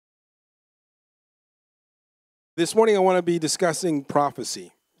This morning I want to be discussing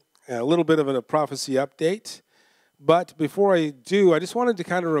prophecy, a little bit of a prophecy update. But before I do, I just wanted to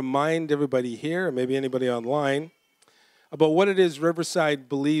kind of remind everybody here, and maybe anybody online, about what it is Riverside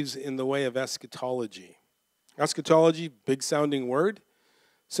believes in the way of eschatology. Eschatology, big-sounding word,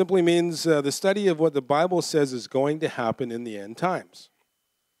 simply means the study of what the Bible says is going to happen in the end times.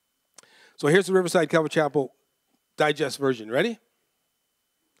 So here's the Riverside Calvary Chapel Digest version. Ready?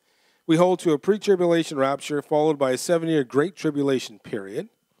 We hold to a pre-tribulation rapture followed by a 7-year great tribulation period,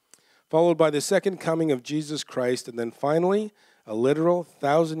 followed by the second coming of Jesus Christ, and then finally a literal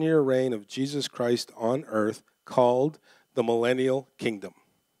 1,000-year reign of Jesus Christ on earth called the Millennial Kingdom.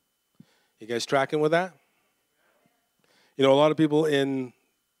 You guys tracking with that? You know, a lot of people in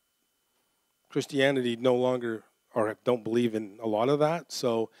Christianity no longer or don't believe in a lot of that.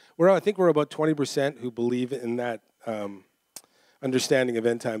 So I think we're about 20% who believe in that understanding of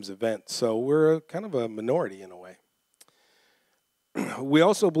end times events. So we're kind of a minority in a way. We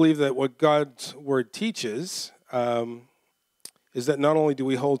also believe that what God's word teaches is that not only do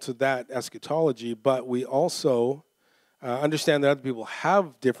we hold to that eschatology, but we also understand that other people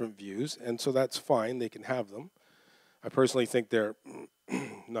have different views, and so that's fine. They can have them. I personally think they're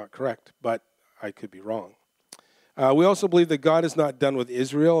not correct, but I could be wrong. We also believe that God is not done with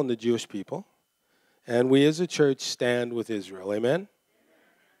Israel and the Jewish people, and we as a church stand with Israel. Amen?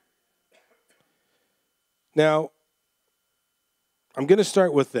 Now, I'm going to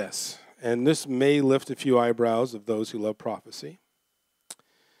start with this, and this may lift a few eyebrows of those who love prophecy.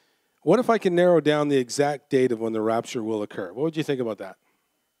 What if I can narrow down the exact date of when the rapture will occur? What would you think about that?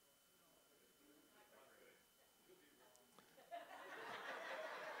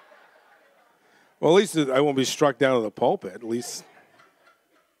 Well, at least I won't be struck down in the pulpit, at least.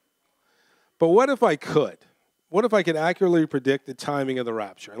 But what if I could? What if I could accurately predict the timing of the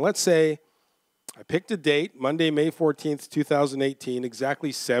rapture? And let's say I picked a date, Monday, May 14th, 2018,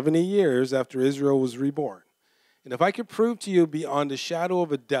 exactly 70 years after Israel was reborn. And if I could prove to you beyond a shadow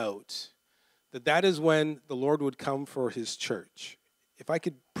of a doubt that that is when the Lord would come for his church, if I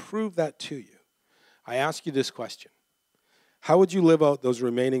could prove that to you, I ask you this question. How would you live out those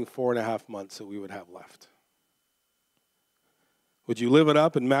remaining 4.5 months that we would have left? Would you live it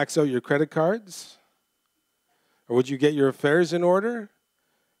up and max out your credit cards? Or would you get your affairs in order?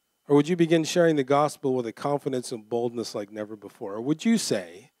 Or would you begin sharing the gospel with a confidence and boldness like never before? Or would you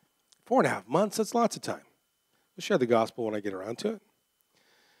say, 4.5 months, that's lots of time. We'll share the gospel when I get around to it.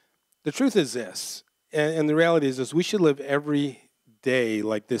 The truth is this, and the reality is this, we should live every day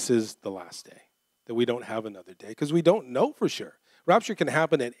like this is the last day, that we don't have another day, because we don't know for sure. Rapture can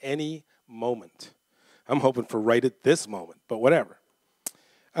happen at any moment. I'm hoping for right at this moment, but whatever.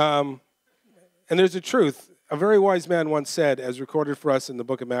 And there's a truth. A very wise man once said, as recorded for us in the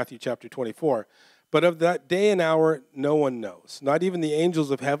book of Matthew chapter 24, but of that day and hour no one knows, not even the angels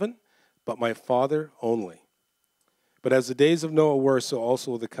of heaven, but my Father only. But as the days of Noah were, so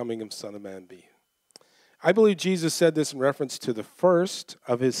also will the coming of Son of Man be. I believe Jesus said this in reference to the first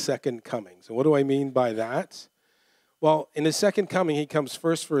of his second comings. And what do I mean by that? Well, in his second coming, he comes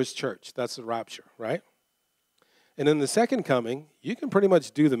first for his church. That's the rapture, right? And in the second coming, you can pretty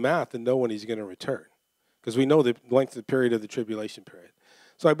much do the math and know when he's going to return, because we know the length of the period of the tribulation period.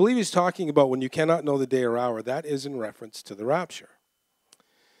 So I believe he's talking about when you cannot know the day or hour. That is in reference to the rapture.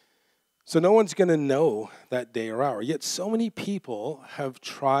 So no one's going to know that day or hour. Yet so many people have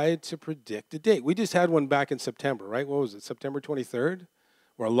tried to predict a date. We just had one back in September, right? What was it, September 23rd?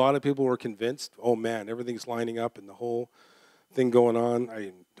 Where a lot of people were convinced, oh man, everything's lining up and the whole thing going on.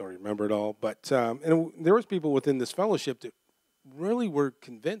 I don't remember it all. But and there was people within this fellowship that really were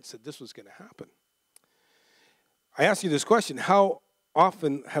convinced that this was going to happen. I ask you this question, how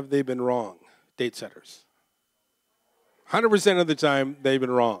often have they been wrong, date setters? 100% of the time they've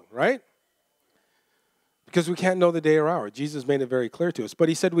been wrong, right? Because we can't know the day or hour. Jesus made it very clear to us. But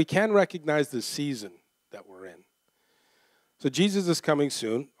he said we can recognize the season that we're in. So Jesus is coming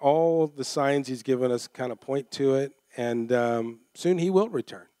soon. All the signs he's given us kind of point to it. And soon he will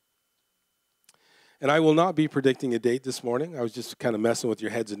return. And I will not be predicting a date this morning. I was just kind of messing with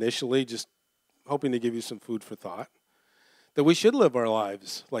your heads initially, just hoping to give you some food for thought. That we should live our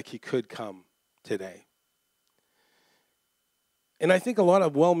lives like he could come today. And I think a lot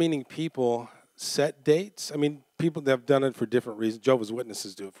of well-meaning people set dates. I mean, people that have done it for different reasons. Jehovah's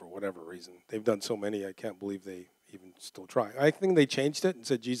Witnesses do it for whatever reason. They've done so many, I can't believe they even still try. I think they changed it and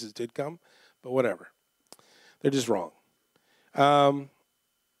said Jesus did come, but whatever. They're just wrong. I'm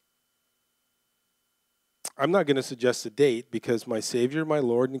not going to suggest a date because my Savior, my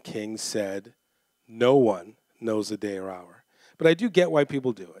Lord and King said no one knows the day or hour. But I do get why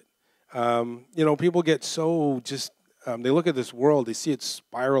people do it. People get so just, they look at this world, they see it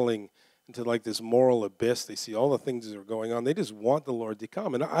spiraling into like this moral abyss. They see all the things that are going on. They just want the Lord to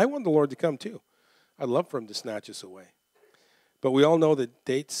come. And I want the Lord to come too. I'd love for him to snatch us away. But we all know that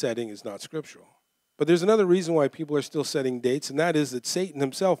date setting is not scriptural. But there's another reason why people are still setting dates, and that is that Satan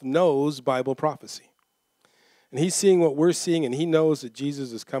himself knows Bible prophecy. And he's seeing what we're seeing, and he knows that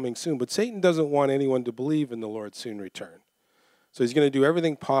Jesus is coming soon. But Satan doesn't want anyone to believe in the Lord's soon return. So he's going to do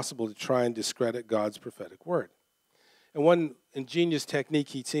everything possible to try and discredit God's prophetic word. And one ingenious technique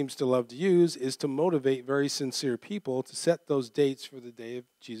he seems to love to use is to motivate very sincere people to set those dates for the day of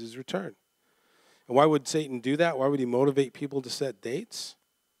Jesus' return. And why would Satan do that? Why would he motivate people to set dates?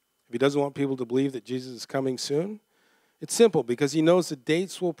 If he doesn't want people to believe that Jesus is coming soon? It's simple, because he knows the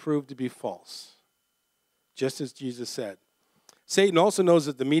dates will prove to be false, just as Jesus said. Satan also knows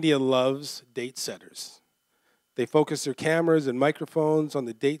that the media loves date setters. They focus their cameras and microphones on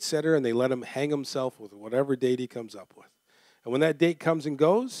the date setter, and they let him hang himself with whatever date he comes up with. And when that date comes and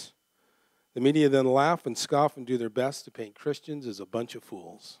goes, the media then laugh and scoff and do their best to paint Christians as a bunch of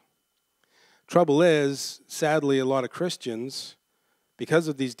fools. Trouble is, sadly, a lot of Christians, because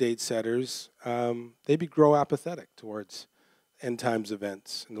of these date setters, they grow apathetic towards end times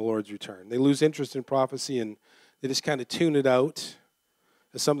events and the Lord's return. They lose interest in prophecy, and they just kind of tune it out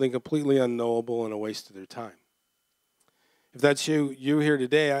as something completely unknowable and a waste of their time. If that's you here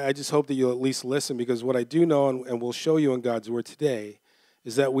today, I just hope that you'll at least listen, because what I do know, and will show you in God's word today,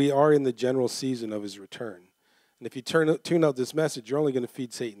 is that we are in the general season of his return. And if you tune out this message, you're only going to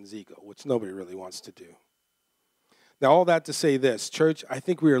feed Satan's ego, which nobody really wants to do. Now, all that to say this, church, I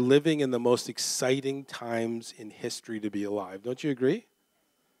think we are living in the most exciting times in history to be alive. Don't you agree?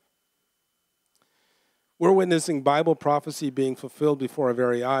 We're witnessing Bible prophecy being fulfilled before our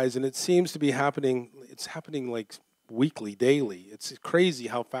very eyes, and it seems to be happening. It's happening like weekly, daily. It's crazy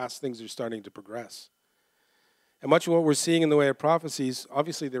how fast things are starting to progress. And much of what we're seeing in the way of prophecies,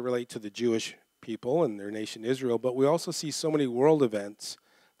 obviously they relate to the Jewish people and their nation Israel, but we also see so many world events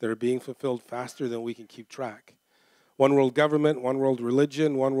that are being fulfilled faster than we can keep track. One world government, one world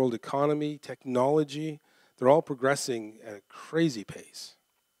religion, one world economy, technology, they're all progressing at a crazy pace.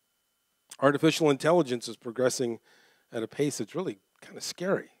 Artificial intelligence is progressing at a pace that's really kind of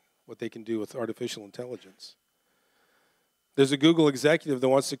scary, what they can do with artificial intelligence. There's a Google executive that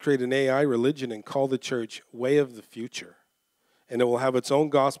wants to create an AI religion and call the church Way of the Future. And it will have its own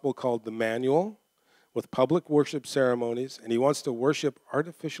gospel called the Manual, with public worship ceremonies, and he wants to worship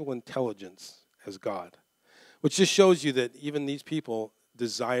artificial intelligence as God, which just shows you that even these people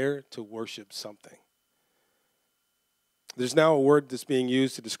desire to worship something. There's now a word that's being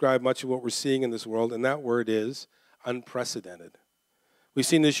used to describe much of what we're seeing in this world, and that word is unprecedented. We've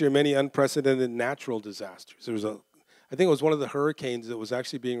seen this year many unprecedented natural disasters. I think it was one of the hurricanes that was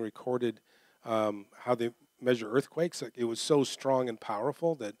actually being recorded, how they measure earthquakes. It was so strong and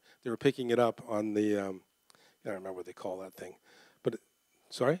powerful that they were picking it up on the, I don't remember what they call that thing. But,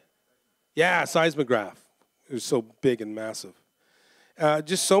 sorry? Yeah, seismograph. It was so big and massive.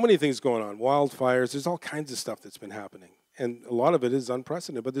 Just so many things going on. Wildfires. There's all kinds of stuff that's been happening. And a lot of it is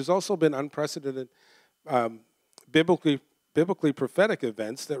unprecedented. But there's also been unprecedented biblically prophetic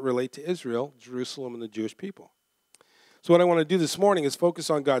events that relate to Israel, Jerusalem, and the Jewish people. So what I want to do this morning is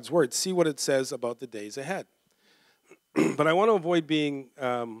focus on God's word, see what it says about the days ahead. But I want to avoid being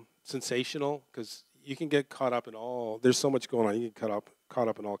sensational, because you can get caught up in there's so much going on. You get caught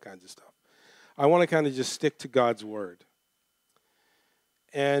up in all kinds of stuff. I want to kind of just stick to God's word.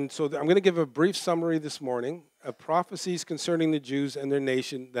 And so I'm going to give a brief summary this morning of prophecies concerning the Jews and their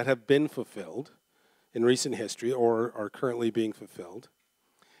nation that have been fulfilled in recent history or are currently being fulfilled.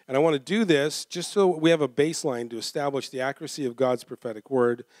 And I want to do this just so we have a baseline to establish the accuracy of God's prophetic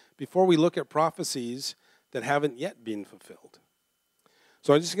word before we look at prophecies that haven't yet been fulfilled.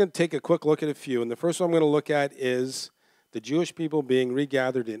 So I'm just going to take a quick look at a few. And the first one I'm going to look at is the Jewish people being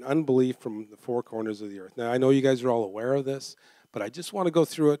regathered in unbelief from the four corners of the earth. Now, I know you guys are all aware of this, but I just want to go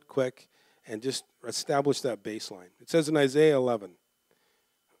through it quick and just establish that baseline. It says in Isaiah 11,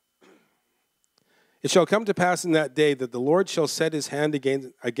 "It shall come to pass in that day that the Lord shall set his hand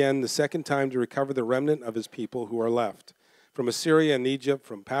again the second time to recover the remnant of his people who are left, from Assyria and Egypt,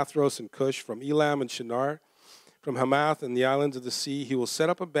 from Pathros and Cush, from Elam and Shinar, from Hamath and the islands of the sea. He will set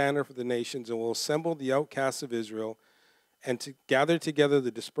up a banner for the nations and will assemble the outcasts of Israel and to gather together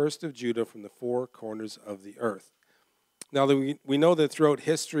the dispersed of Judah from the four corners of the earth." Now, we know that throughout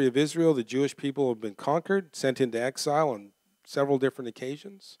history of Israel, the Jewish people have been conquered, sent into exile on several different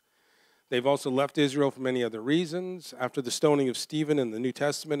occasions. They've also left Israel for many other reasons. After the stoning of Stephen in the New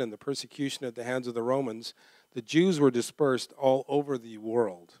Testament and the persecution at the hands of the Romans, the Jews were dispersed all over the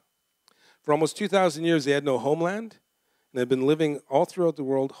world. For almost 2,000 years, they had no homeland, and they've been living all throughout the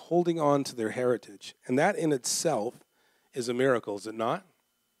world, holding on to their heritage. And that in itself is a miracle, is it not?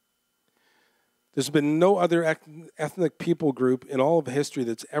 There's been no other ethnic people group in all of history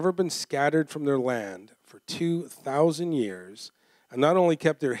that's ever been scattered from their land for 2,000 years and not only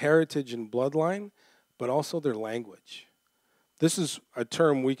kept their heritage and bloodline, but also their language. This is a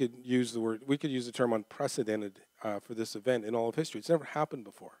term we could use the term unprecedented for this event in all of history. It's never happened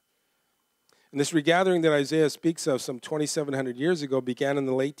before. And this regathering that Isaiah speaks of some 2,700 years ago began in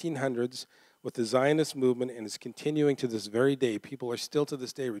the late 1800s with the Zionist movement and is continuing to this very day. People are still to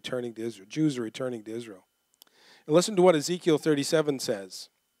this day returning to Israel. Jews are returning to Israel. And listen to what Ezekiel 37 says.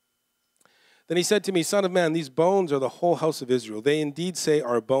 Then he said to me, Son of man, these bones are the whole house of Israel. They indeed say,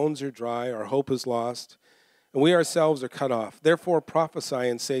 our bones are dry, our hope is lost, and we ourselves are cut off. Therefore prophesy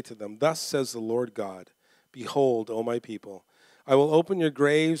and say to them, Thus says the Lord God, Behold, O my people, I will open your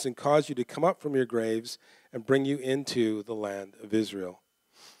graves and cause you to come up from your graves and bring you into the land of Israel.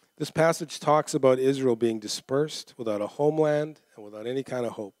 This passage talks about Israel being dispersed without a homeland and without any kind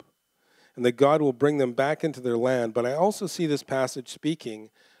of hope, and that God will bring them back into their land. But I also see this passage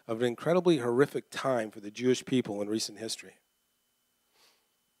speaking of an incredibly horrific time for the Jewish people in recent history.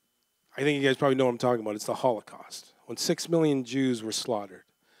 I think you guys probably know what I'm talking about. It's the Holocaust, when 6 million Jews were slaughtered.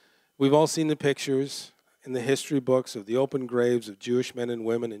 We've all seen the pictures in the history books of the open graves of Jewish men and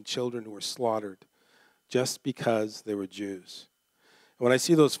women and children who were slaughtered just because they were Jews. And when I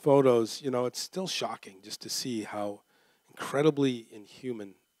see those photos, it's still shocking just to see how incredibly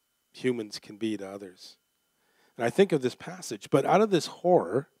inhuman humans can be to others. And I think of this passage, but out of this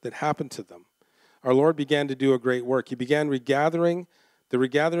horror that happened to them, our Lord began to do a great work. He began the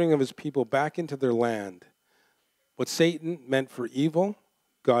regathering of his people back into their land. What Satan meant for evil,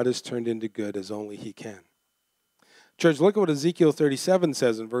 God has turned into good as only he can. Church, look at what Ezekiel 37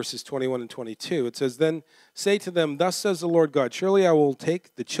 says in verses 21 and 22. It says, Then say to them, Thus says the Lord God, Surely I will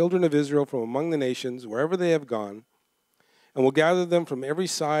take the children of Israel from among the nations, wherever they have gone, and will gather them from every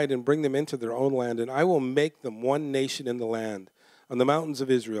side and bring them into their own land, and I will make them one nation in the land, on the mountains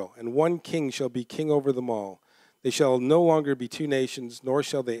of Israel, and one king shall be king over them all. They shall no longer be two nations, nor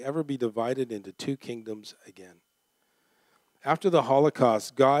shall they ever be divided into two kingdoms again. After the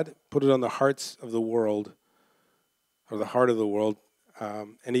Holocaust, God put it on the hearts of the world, or the heart of the world,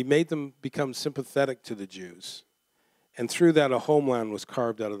 and he made them become sympathetic to the Jews. And through that, a homeland was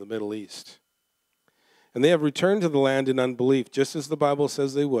carved out of the Middle East. And they have returned to the land in unbelief, just as the Bible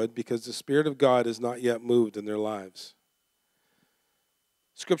says they would, because the Spirit of God has not yet moved in their lives.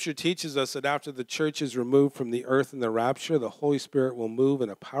 Scripture teaches us that after the church is removed from the earth in the rapture, the Holy Spirit will move in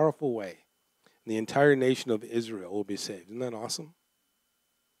a powerful way, and the entire nation of Israel will be saved. Isn't that awesome?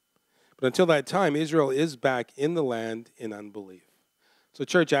 But until that time, Israel is back in the land in unbelief. So,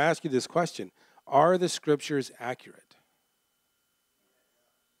 church, I ask you this question. Are the Scriptures accurate?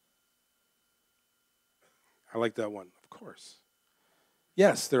 I like that one, of course.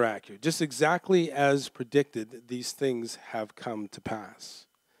 Yes, they're accurate. Just exactly as predicted, these things have come to pass.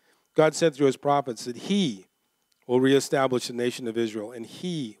 God said through his prophets that he will reestablish the nation of Israel, and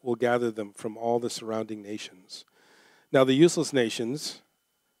he will gather them from all the surrounding nations. Now, the useless nations,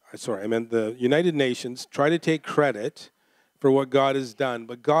 the United Nations, try to take credit for what God has done,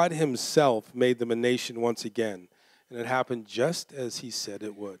 but God himself made them a nation once again, and it happened just as he said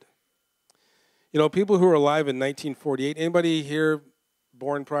it would. People who were alive in 1948, anybody here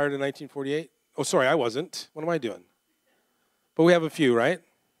born prior to 1948? Oh, sorry, I wasn't. What am I doing? But we have a few, right?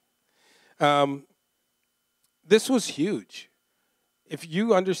 This was huge. If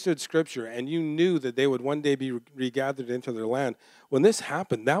you understood Scripture and you knew that they would one day be regathered into their land, when this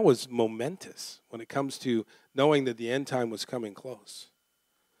happened, that was momentous when it comes to knowing that the end time was coming close.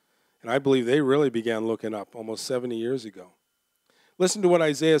 And I believe they really began looking up almost 70 years ago. Listen to what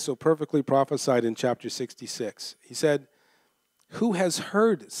Isaiah so perfectly prophesied in chapter 66. He said, Who has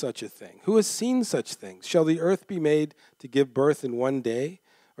heard such a thing? Who has seen such things? Shall the earth be made to give birth in one day,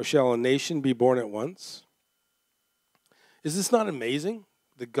 or shall a nation be born at once? Is this not amazing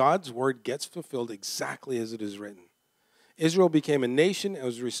that God's word gets fulfilled exactly as it is written? Israel became a nation and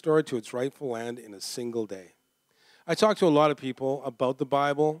was restored to its rightful land in a single day. I talk to a lot of people about the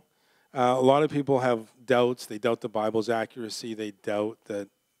Bible. A lot of people have doubts. They doubt the Bible's accuracy. They doubt that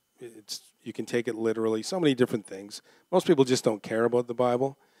you can take it literally. So many different things. Most people just don't care about the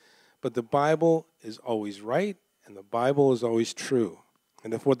Bible. But the Bible is always right, and the Bible is always true.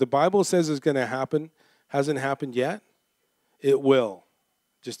 And if what the Bible says is going to happen hasn't happened yet, it will,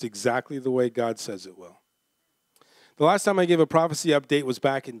 just exactly the way God says it will. The last time I gave a prophecy update was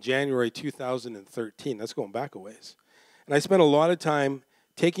back in January 2013. That's going back a ways. And I spent a lot of time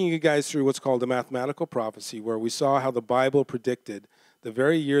taking you guys through what's called a mathematical prophecy, where we saw how the Bible predicted the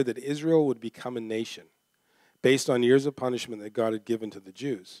very year that Israel would become a nation based on years of punishment that God had given to the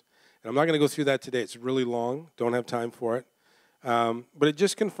Jews. And I'm not going to go through that today. It's really long. Don't have time for it. But it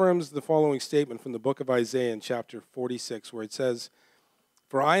just confirms the following statement from the book of Isaiah in chapter 46, where it says,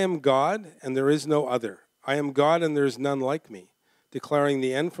 "For I am God, and there is no other. I am God, and there is none like me, declaring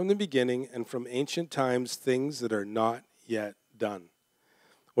the end from the beginning, and from ancient times things that are not yet done."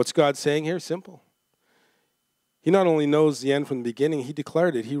 What's God saying here? Simple. He not only knows the end from the beginning, he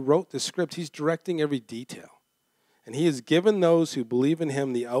declared it. He wrote the script. He's directing every detail. And he has given those who believe in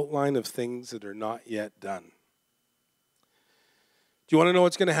him the outline of things that are not yet done. Do you want to know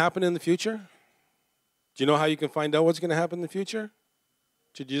what's going to happen in the future? Do you know how you can find out what's going to happen in the future?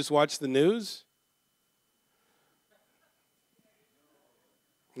 Should you just watch the news?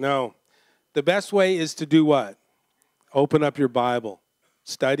 No. The best way is to do what? Open up your Bible.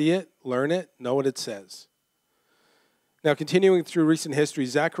 Study it, learn it, know what it says. Now, continuing through recent history,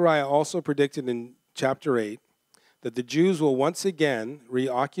 Zechariah also predicted in chapter 8 that the Jews will once again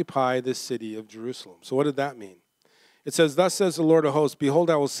reoccupy the city of Jerusalem. So what did that mean? It says, "Thus says the Lord of hosts, behold,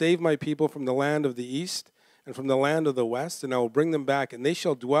 I will save my people from the land of the east and from the land of the west, and I will bring them back, and they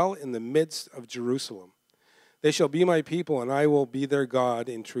shall dwell in the midst of Jerusalem. They shall be my people, and I will be their God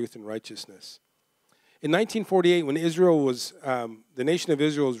in truth and righteousness." In 1948, when Israel was, the nation of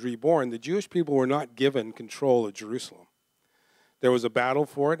Israel was reborn, the Jewish people were not given control of Jerusalem. There was a battle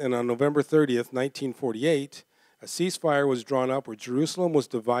for it, and on November 30th, 1948, a ceasefire was drawn up where Jerusalem was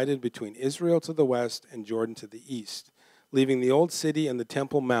divided between Israel to the west and Jordan to the east, leaving the old city and the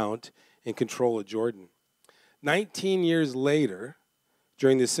Temple Mount in control of Jordan. 19 years later,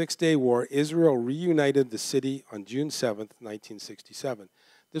 during the Six-Day War, Israel reunited the city on June 7th, 1967.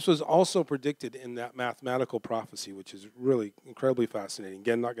 This was also predicted in that mathematical prophecy, which is really incredibly fascinating.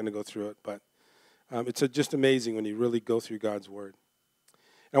 Again, not going to go through it, but it's just amazing when you really go through God's Word.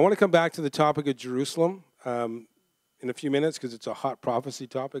 And I want to come back to the topic of Jerusalem in a few minutes because it's a hot prophecy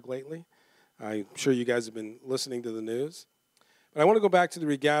topic lately. I'm sure you guys have been listening to the news. But I want to go back to the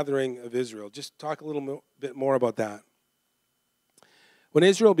regathering of Israel, just talk a little bit more about that. When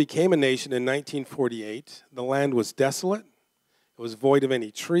Israel became a nation in 1948, the land was desolate. It was void of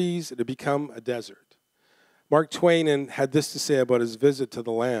any trees. It had become a desert. Mark Twain had this to say about his visit to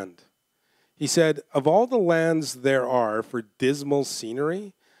the land. He said, "Of all the lands there are for dismal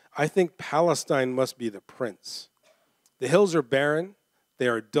scenery, I think Palestine must be the prince. The hills are barren. They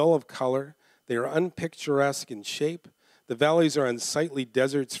are dull of color. They are unpicturesque in shape. The valleys are unsightly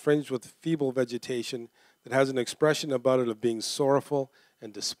deserts fringed with feeble vegetation that has an expression about it of being sorrowful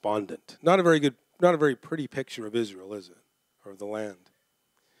and despondent." Not a very pretty picture of Israel, is it? Or of the land.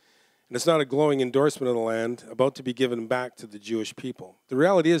 And it's not a glowing endorsement of the land about to be given back to the Jewish people. The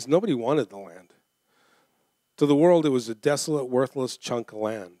reality is nobody wanted the land. To the world, it was a desolate, worthless chunk of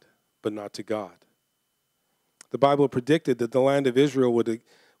land, but not to God. The Bible predicted that the land of Israel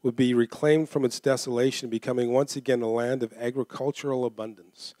would be reclaimed from its desolation, becoming once again a land of agricultural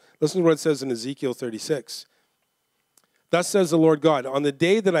abundance. Listen to what it says in Ezekiel 36. "Thus says the Lord God, on the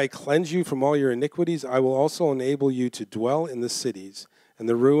day that I cleanse you from all your iniquities, I will also enable you to dwell in the cities, and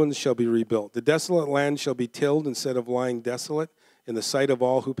the ruins shall be rebuilt. The desolate land shall be tilled instead of lying desolate in the sight of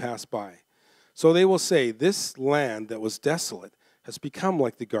all who pass by. So they will say, this land that was desolate has become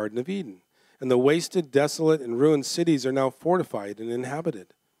like the Garden of Eden, and the wasted, desolate, and ruined cities are now fortified and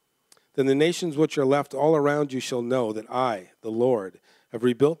inhabited. Then the nations which are left all around you shall know that I, the Lord, have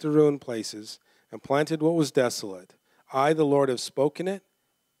rebuilt the ruined places and planted what was desolate. I, the Lord, have spoken it,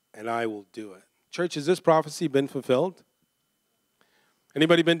 and I will do it." Church, has this prophecy been fulfilled?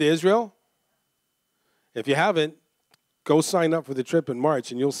 Anybody been to Israel? If you haven't, go sign up for the trip in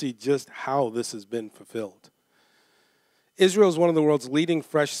March, and you'll see just how this has been fulfilled. Israel is one of the world's leading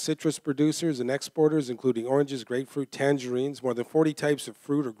fresh citrus producers and exporters, including oranges, grapefruit, tangerines. More than 40 types of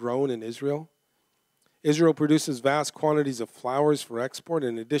fruit are grown in Israel. Israel produces vast quantities of flowers for export.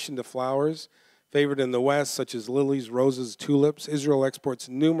 In addition to flowers favored in the West, such as lilies, roses, tulips, Israel exports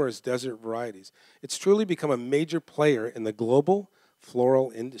numerous desert varieties. It's truly become a major player in the global floral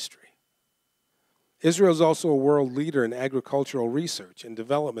industry. Israel is also a world leader in agricultural research and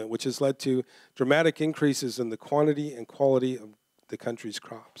development, which has led to dramatic increases in the quantity and quality of the country's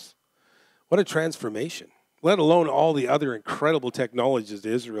crops. What a transformation, let alone all the other incredible technologies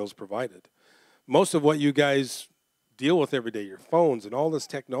that Israel's provided. Most of what you guys deal with every day, your phones and all this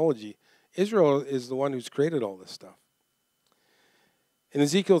technology, Israel is the one who's created all this stuff. In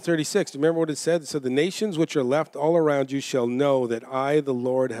Ezekiel 36, do you remember what it said? It said, "The nations which are left all around you shall know that I, the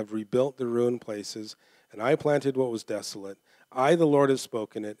Lord, have rebuilt the ruined places, and I planted what was desolate. I, the Lord, have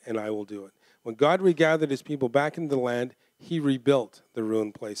spoken it, and I will do it. When God regathered his people back into the land, he rebuilt the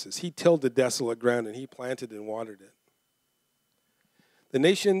ruined places. He tilled the desolate ground, and he planted and watered it. The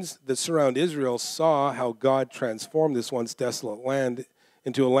nations that surround Israel saw how God transformed this once desolate land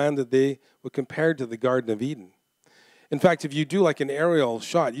into a land that they would compare to the Garden of Eden. In fact, if you do like an aerial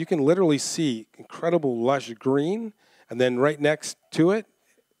shot, you can literally see incredible lush green, and then right next to it,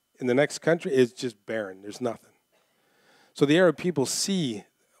 in the next country, is just barren. There's nothing. So the Arab people see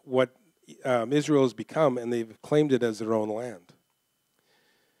what Israel has become, and they've claimed it as their own land.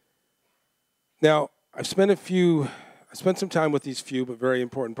 Now, I spent some time with these few but very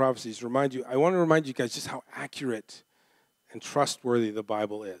important prophecies. I want to remind you guys just how accurate and trustworthy the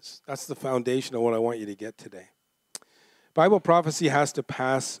Bible is. That's the foundation of what I want you to get today. Bible prophecy has to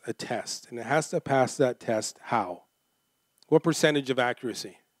pass a test, and it has to pass that test how? What percentage of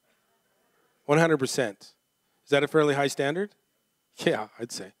accuracy? 100%. Is that a fairly high standard? Yeah,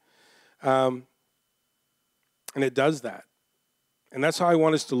 I'd say. And it does that. And that's how I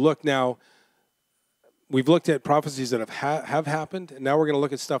want us to look now. We've looked at prophecies that have happened, and now we're going to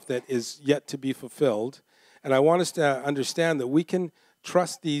look at stuff that is yet to be fulfilled. And I want us to understand that we can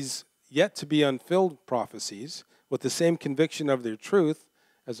trust these yet to be unfilled prophecies with the same conviction of their truth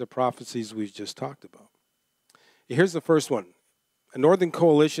as the prophecies we've just talked about. Here's the first one. A northern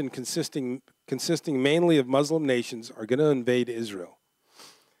coalition consisting mainly of Muslim nations are going to invade Israel.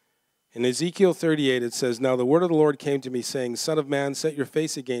 In Ezekiel 38, it says, "Now the word of the Lord came to me, saying, Son of man, set your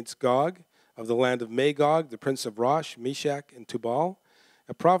face against Gog, of the land of Magog, the prince of Rosh, Meshach, and Tubal,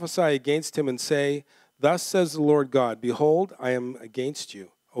 and prophesy against him, and say, Thus says the Lord God, Behold, I am against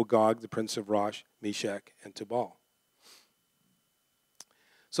you, O Gog, the prince of Rosh, Meshach, and Tubal."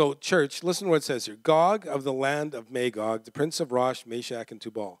 So, church, listen to what it says here. Gog of the land of Magog, the prince of Rosh, Meshach, and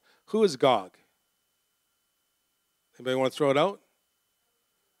Tubal. Who is Gog? Anybody want to throw it out?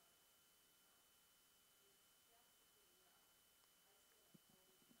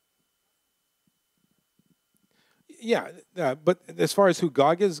 Yeah, but as far as who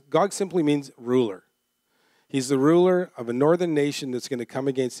Gog is, Gog simply means ruler. He's the ruler of a northern nation that's going to come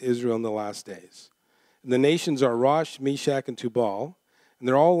against Israel in the last days. And the nations are Rosh, Meshach, and Tubal. And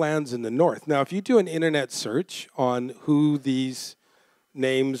they're all lands in the north. Now, if you do an internet search on who these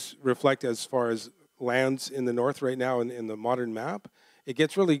names reflect as far as lands in the north right now in the modern map, it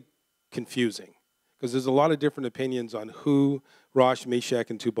gets really confusing because there's a lot of different opinions on who Rosh,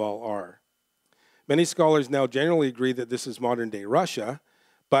 Meshach, and Tubal are. Many scholars now generally agree that this is modern-day Russia,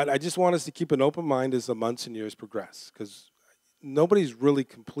 but I just want us to keep an open mind as the months and years progress because nobody's really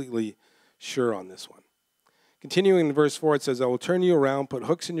completely sure on this one. Continuing in verse 4, it says, "I will turn you around, put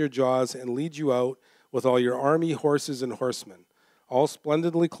hooks in your jaws, and lead you out with all your army, horses, and horsemen, all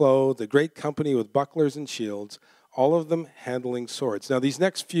splendidly clothed, a great company with bucklers and shields, all of them handling swords." Now, these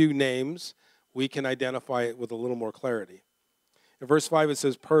next few names, we can identify it with a little more clarity. In verse 5, it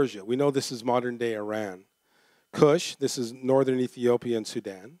says Persia. We know this is modern-day Iran. Cush, this is northern Ethiopia and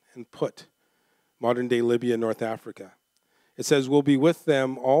Sudan. And Put, modern-day Libya and North Africa. It says, "We'll be with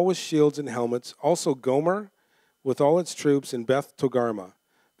them, all with shields and helmets. Also Gomer, with all its troops, and Beth Togarmah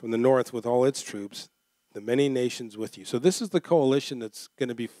from the north with all its troops, the many nations with you." So this is the coalition that's going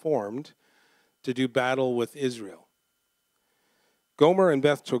to be formed to do battle with Israel. Gomer and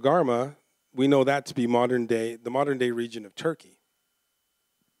Beth Togarmah, we know that to be the modern day region of Turkey.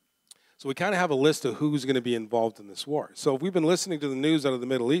 So we kind of have a list of who's going to be involved in this war. So if we've been listening to the news out of the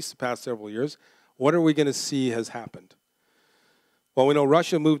Middle East the past several years, what are we going to see has happened? Well, we know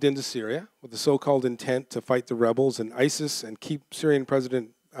Russia moved into Syria with the so-called intent to fight the rebels and ISIS and keep Syrian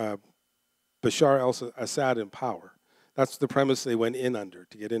President Bashar al-Assad in power. That's the premise they went in under,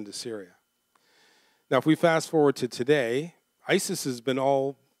 to get into Syria. Now, if we fast forward to today, ISIS has been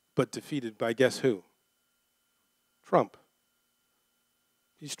all but defeated by guess who? Trump.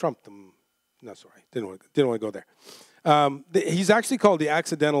 He's trumped them. No, sorry, didn't want to go there. He's actually called the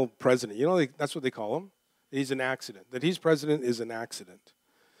accidental president. You know, that's what they call him. He's an accident. That he's president is an accident.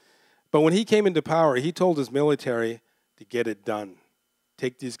 But when he came into power, he told his military to get it done.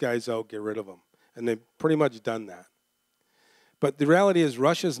 Take these guys out, get rid of them. And they've pretty much done that. But the reality is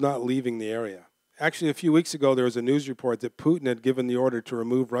Russia's not leaving the area. Actually, a few weeks ago, there was a news report that Putin had given the order to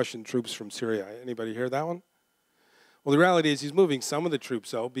remove Russian troops from Syria. Anybody hear that one? Well, the reality is he's moving some of the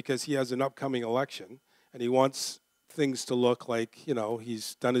troops out because he has an upcoming election, and he wants things to look like, you know,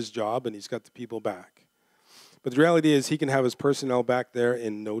 he's done his job and he's got the people back. But the reality is he can have his personnel back there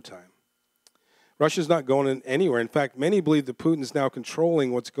in no time. Russia's not going anywhere. In fact, many believe that Putin's now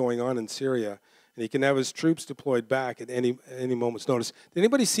controlling what's going on in Syria, and he can have his troops deployed back at any moment's notice. Did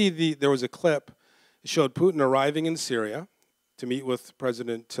anybody see there was a clip that showed Putin arriving in Syria, to meet with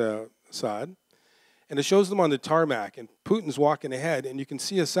President Assad. And it shows them on the tarmac, and Putin's walking ahead, and you can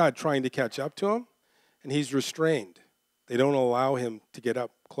see Assad trying to catch up to him, and he's restrained. They don't allow him to get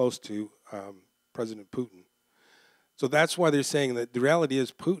up close to President Putin. So that's why they're saying that the reality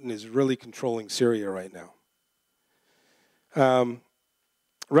is Putin is really controlling Syria right now.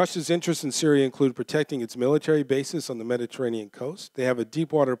 Russia's interests in Syria include protecting its military bases on the Mediterranean coast. They have a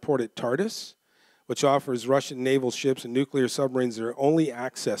deep-water port at Tartus, which offers Russian naval ships and nuclear submarines their only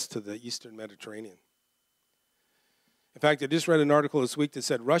access to the eastern Mediterranean. In fact, I just read an article this week that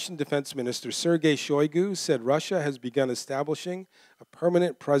said Russian Defense Minister Sergei Shoigu said Russia has begun establishing a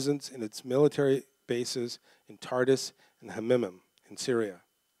permanent presence in its military bases in Tartus and Hamimim in Syria.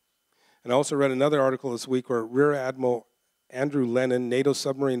 And I also read another article this week where Rear Admiral Andrew Lennon, NATO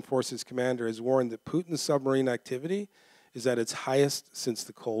Submarine Forces commander, has warned that Putin's submarine activity is at its highest since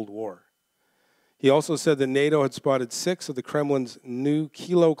the Cold War. He also said that NATO had spotted 6 of the Kremlin's new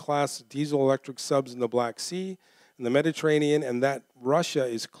Kilo-class diesel-electric subs in the Black Sea and the Mediterranean, and that Russia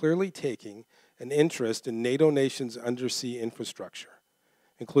is clearly taking an interest in NATO nations' undersea infrastructure,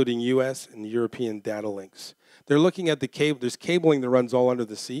 including U.S. and European data links. They're looking at the cable. There's cabling that runs all under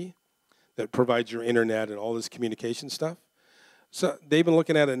the sea that provides your internet and all this communication stuff. So they've been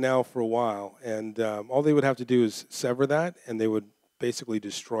looking at it now for a while, and all they would have to do is sever that, and they would basically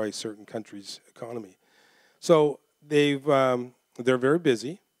destroy certain countries' economy. So they're very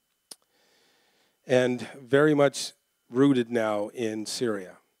busy and very much rooted now in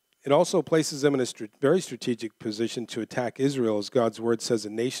Syria. It also places them in a very strategic position to attack Israel, as God's word says a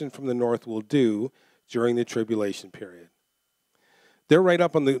nation from the north will do during the tribulation period. They're right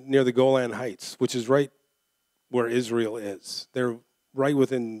up on near the Golan Heights, which is right where Israel is. They're right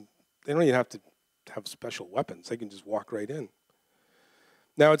within, they don't even have to have special weapons. They can just walk right in.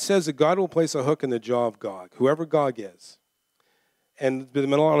 Now it says that God will place a hook in the jaw of Gog, whoever Gog is. And there's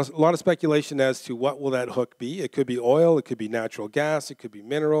been a lot of speculation as to what will that hook be. It could be oil, it could be natural gas, it could be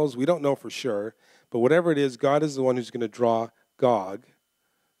minerals. We don't know for sure. But whatever it is, God is the one who's going to draw Gog,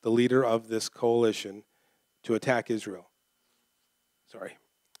 the leader of this coalition, to attack Israel. Sorry.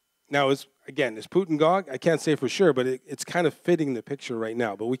 Now, is Putin Gog? I can't say for sure, but it's kind of fitting the picture right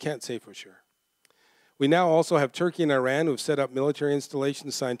now, but we can't say for sure. We now also have Turkey and Iran who have set up military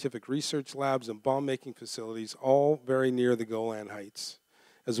installations, scientific research labs, and bomb-making facilities, all very near the Golan Heights,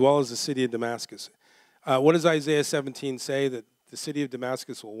 as well as the city of Damascus. What does Isaiah 17 say? That the city of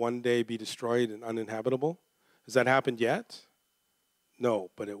Damascus will one day be destroyed and uninhabitable? Has that happened yet?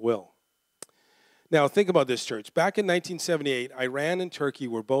 No, but it will. Now, think about this, church. Back in 1978, Iran and Turkey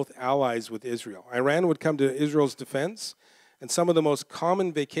were both allies with Israel. Iran would come to Israel's defense, and some of the most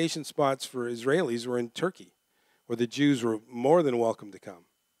common vacation spots for Israelis were in Turkey, where the Jews were more than welcome to come.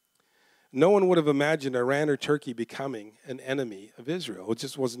 No one would have imagined Iran or Turkey becoming an enemy of Israel. It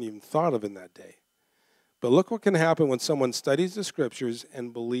just wasn't even thought of in that day. But look what can happen when someone studies the scriptures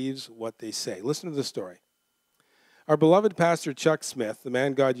and believes what they say. Listen to the story. Our beloved pastor Chuck Smith, the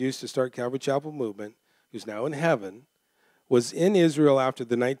man God used to start Calvary Chapel Movement, who's now in heaven, was in Israel after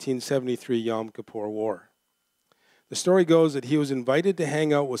the 1973 Yom Kippur War. The story goes that he was invited to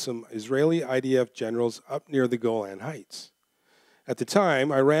hang out with some Israeli IDF generals up near the Golan Heights. At the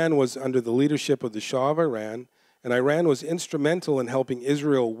time, Iran was under the leadership of the Shah of Iran, and Iran was instrumental in helping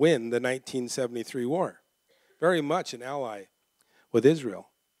Israel win the 1973 war. Very much an ally with Israel.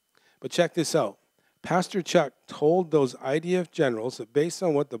 But check this out. Pastor Chuck told those IDF generals that based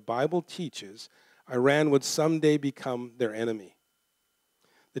on what the Bible teaches, Iran would someday become their enemy.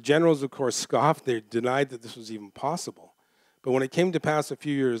 The generals, of course, scoffed. They denied that this was even possible. But when it came to pass a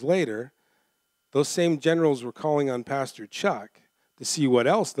few years later, those same generals were calling on Pastor Chuck to see what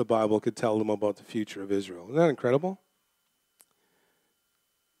else the Bible could tell them about the future of Israel. Isn't that incredible?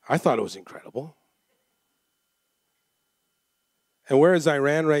 I thought it was incredible. And where is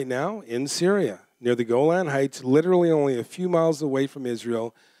Iran right now? In Syria, near the Golan Heights, literally only a few miles away from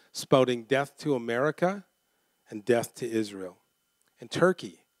Israel, spouting death to America and death to Israel. And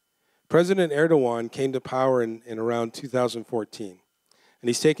Turkey. President Erdogan came to power in around 2014. And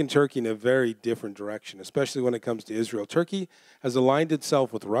he's taken Turkey in a very different direction, especially when it comes to Israel. Turkey has aligned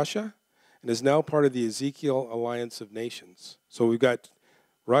itself with Russia and is now part of the Ezekiel Alliance of Nations. So we've got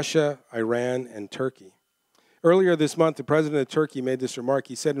Russia, Iran, and Turkey. Earlier this month, the president of Turkey made this remark.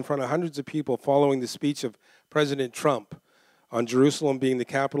 He said in front of hundreds of people following the speech of President Trump on Jerusalem being the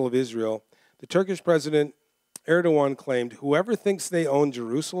capital of Israel, the Turkish president Erdogan claimed, "Whoever thinks they own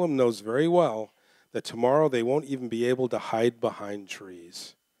Jerusalem knows very well that tomorrow they won't even be able to hide behind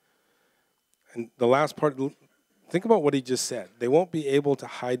trees." And the last part, think about what he just said. They won't be able to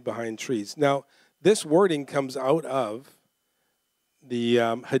hide behind trees. Now, this wording comes out of the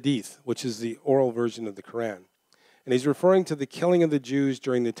Hadith, which is the oral version of the Quran. And he's referring to the killing of the Jews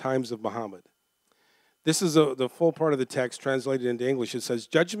during the times of Muhammad. This is the full part of the text translated into English. It says,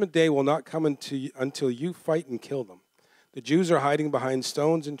 "Judgment day will not come until you fight and kill them. The Jews are hiding behind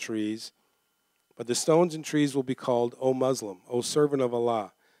stones and trees, but the stones and trees will be called, O Muslim, O servant of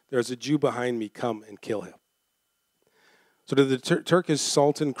Allah, there is a Jew behind me, come and kill him." So did the Turkish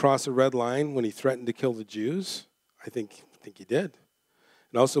Sultan cross a red line when he threatened to kill the Jews? I think he did.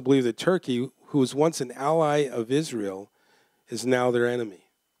 And I also believe that Turkey, who was once an ally of Israel, is now their enemy.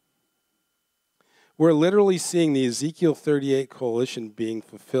 We're literally seeing the Ezekiel 38 coalition being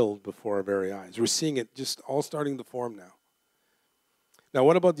fulfilled before our very eyes. We're seeing it just all starting to form now. Now,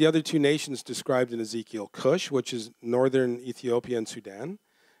 what about the other two nations described in Ezekiel? Cush, which is northern Ethiopia and Sudan,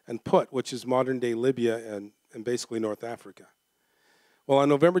 and Put, which is modern-day Libya and basically North Africa. Well, on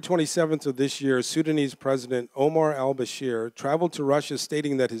November 27th of this year, Sudanese President Omar al-Bashir traveled to Russia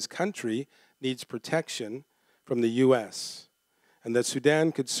stating that his country needs protection from the U.S., and that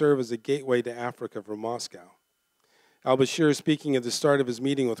Sudan could serve as a gateway to Africa from Moscow. Al-Bashir, speaking at the start of his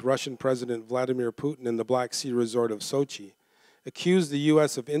meeting with Russian President Vladimir Putin in the Black Sea resort of Sochi, accused the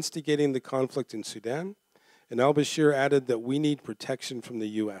U.S. of instigating the conflict in Sudan, and al-Bashir added that we need protection from the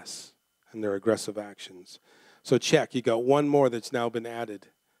U.S. and their aggressive actions. So check, you got one more that's now been added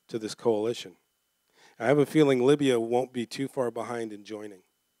to this coalition. I have a feeling Libya won't be too far behind in joining.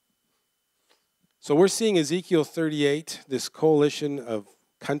 So we're seeing Ezekiel 38, this coalition of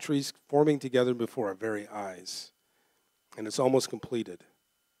countries forming together before our very eyes. And it's almost completed.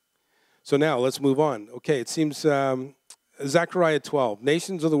 So now let's move on. Okay, it seems Zechariah 12,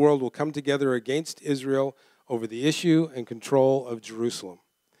 nations of the world will come together against Israel over the issue and control of Jerusalem.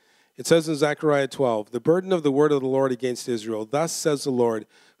 It says in Zechariah 12, the burden of the word of the Lord against Israel, thus says the Lord,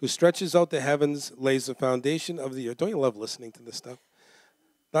 who stretches out the heavens, lays the foundation of the earth. Don't you love listening to this stuff?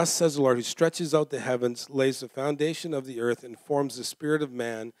 Thus says the Lord, who stretches out the heavens, lays the foundation of the earth, and forms the spirit of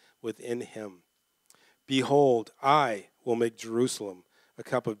man within him. Behold, I will make Jerusalem a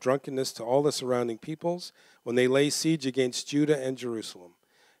cup of drunkenness to all the surrounding peoples when they lay siege against Judah and Jerusalem.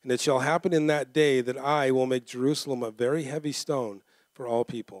 And it shall happen in that day that I will make Jerusalem a very heavy stone for all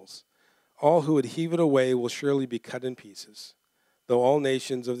peoples. All who would heave it away will surely be cut in pieces, though all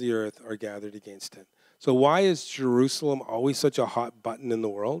nations of the earth are gathered against it. So why is Jerusalem always such a hot button in the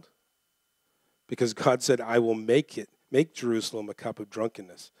world? Because God said, I will make Jerusalem a cup of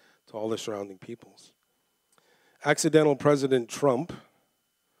drunkenness to all the surrounding peoples. Accidental President Trump,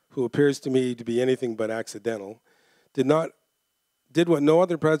 who appears to me to be anything but accidental, did what no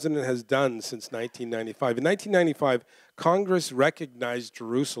other president has done since 1995. In 1995, Congress recognized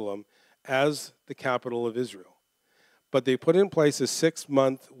Jerusalem as the capital of Israel. But they put in place a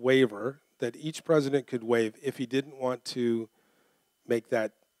 6-month waiver that each president could waive if he didn't want to make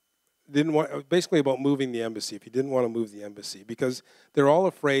that, basically about moving the embassy, if he didn't want to move the embassy, because they're all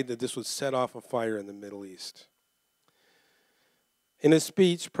afraid that this would set off a fire in the Middle East. In his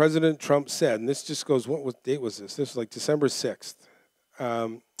speech, President Trump said, and this just goes, what date was this? This was like December 6th.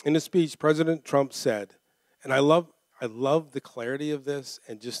 In his speech, President Trump said, and I love the clarity of this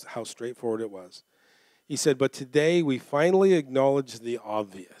and just how straightforward it was. He said, but today we finally acknowledge the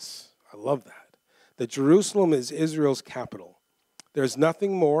obvious. I love that Jerusalem is Israel's capital. There's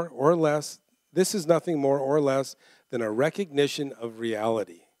nothing more or less, this is nothing more or less than a recognition of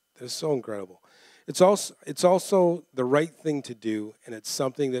reality. That's so incredible. It's also the right thing to do, and it's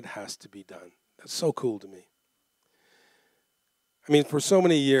something that has to be done. That's so cool to me. I mean, for so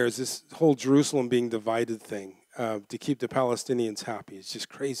many years, this whole Jerusalem being divided thing to keep the Palestinians happy is just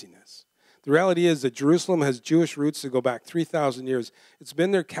craziness. The reality is that Jerusalem has Jewish roots that go back 3,000 years. It's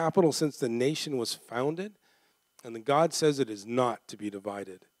been their capital since the nation was founded, and then God says it is not to be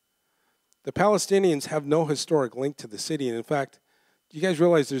divided. The Palestinians have no historic link to the city, and in fact, do you guys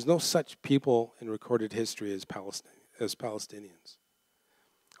realize there's no such people in recorded history as Palestinians?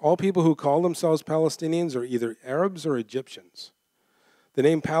 All people who call themselves Palestinians are either Arabs or Egyptians. The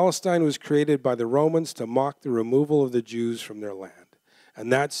name Palestine was created by the Romans to mock the removal of the Jews from their land.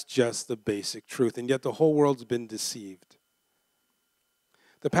 And that's just the basic truth. And yet the whole world's been deceived.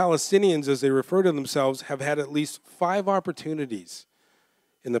 The Palestinians, as they refer to themselves, have had at least 5 opportunities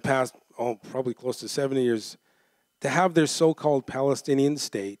in the past, probably close to 70 years, to have their so-called Palestinian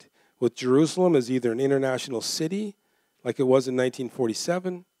state, with Jerusalem as either an international city, like it was in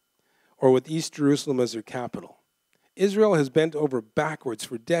 1947, or with East Jerusalem as their capital. Israel has bent over backwards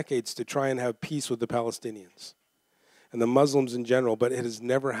for decades to try and have peace with the Palestinians and the Muslims in general, but it has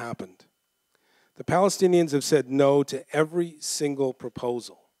never happened. The Palestinians have said no to every single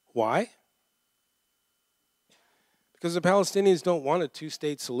proposal. Why? Because the Palestinians don't want a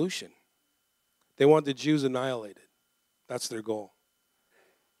two-state solution. They want the Jews annihilated. That's their goal.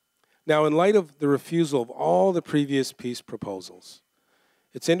 Now, in light of the refusal of all the previous peace proposals,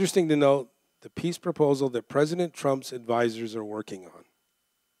 it's interesting to note the peace proposal that President Trump's advisors are working on.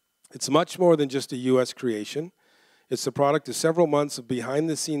 It's much more than just a U.S. creation. It's the product of several months of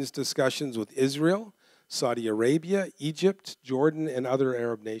behind-the-scenes discussions with Israel, Saudi Arabia, Egypt, Jordan, and other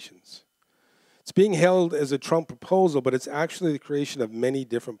Arab nations. It's being hailed as a Trump proposal, but it's actually the creation of many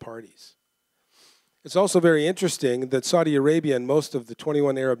different parties. It's also very interesting that Saudi Arabia and most of the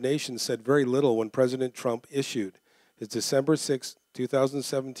 21 Arab nations said very little when President Trump issued his December 6,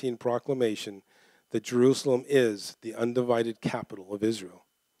 2017 proclamation that Jerusalem is the undivided capital of Israel.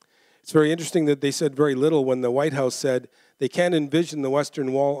 It's very interesting that they said very little when the White House said they can't envision the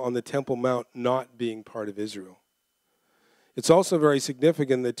Western Wall on the Temple Mount not being part of Israel. It's also very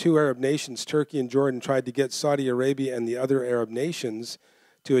significant that two Arab nations, Turkey and Jordan, tried to get Saudi Arabia and the other Arab nations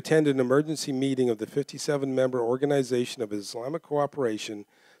to attend an emergency meeting of the 57-member Organization of Islamic Cooperation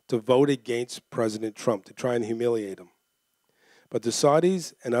to vote against President Trump, to try and humiliate him. But the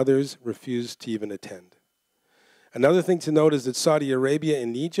Saudis and others refused to even attend. Another thing to note is that Saudi Arabia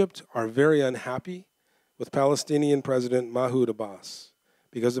and Egypt are very unhappy with Palestinian President Mahmoud Abbas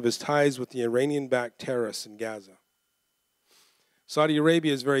because of his ties with the Iranian-backed terrorists in Gaza. Saudi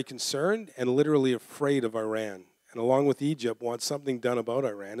Arabia is very concerned and literally afraid of Iran, and along with Egypt, wants something done about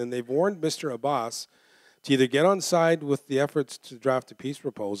Iran. And they've warned Mr. Abbas to either get on side with the efforts to draft a peace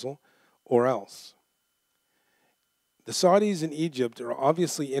proposal or else. The Saudis and Egypt are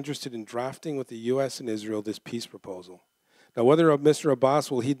obviously interested in drafting with the U.S. and Israel this peace proposal. Now, whether Mr. Abbas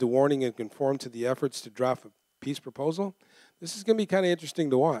will heed the warning and conform to the efforts to draft a peace proposal, this is going to be kind of interesting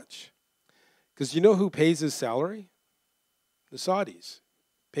to watch. Because you know who pays his salary? The Saudis.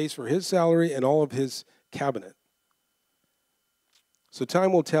 Pays for his salary and all of his cabinet. So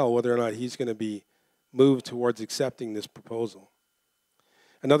time will tell whether or not he's going to be moved towards accepting this proposal.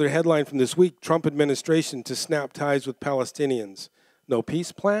 Another headline from this week, Trump administration to snap ties with Palestinians. No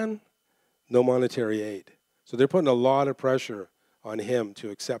peace plan, no monetary aid. So they're putting a lot of pressure on him to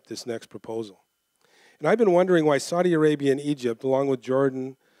accept this next proposal. And I've been wondering why Saudi Arabia and Egypt, along with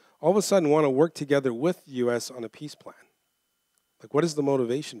Jordan, all of a sudden want to work together with the U.S. on a peace plan. Like, what is the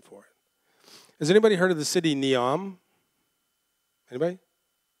motivation for it? Has anybody heard of the city Neom? Anybody?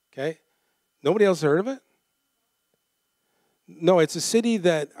 Okay. Nobody else heard of it? No, it's a city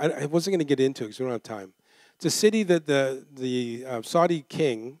that, I wasn't going to get into it because we don't have time. It's a city that the Saudi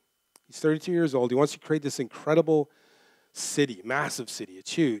king, he's 32 years old, he wants to create this incredible city, massive city.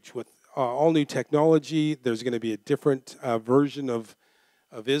 It's huge with all new technology. There's going to be a different version of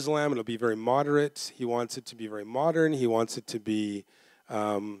Islam. It'll be very moderate. He wants it to be very modern. He wants it to be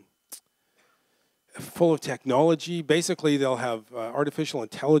full of technology. Basically, they'll have artificial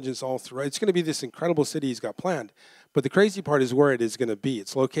intelligence all throughout. It's going to be this incredible city he's got planned. But the crazy part is where it is going to be.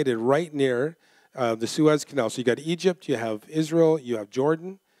 It's located right near the Suez Canal. So you got Egypt, you have Israel, you have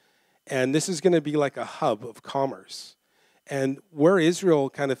Jordan, and this is going to be like a hub of commerce. And where Israel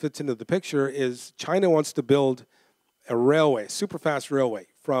kind of fits into the picture is China wants to build a railway, super fast railway,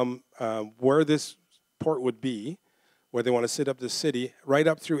 from where this port would be, where they want to set up this city, right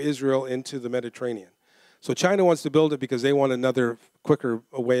up through Israel into the Mediterranean. So China wants to build it because they want another quicker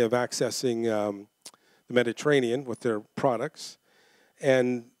way of accessing the Mediterranean with their products.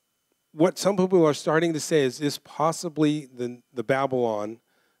 And what some people are starting to say is this possibly the Babylon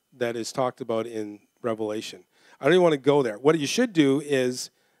that is talked about in Revelation. I don't even want to go there. What you should do is,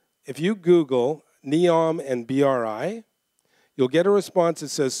 if you Google Neom and BRI, you'll get a response that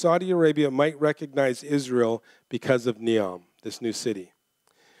says Saudi Arabia might recognize Israel because of Neom, this new city.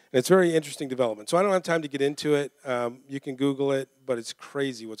 And it's a very interesting development. So I don't have time to get into it. You can Google it, but it's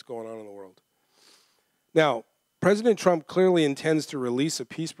crazy what's going on in the world. Now, President Trump clearly intends to release a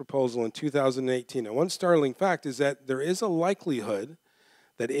peace proposal in 2018. And one startling fact is that there is a likelihood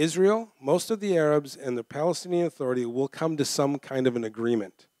that Israel, most of the Arabs, and the Palestinian Authority will come to some kind of an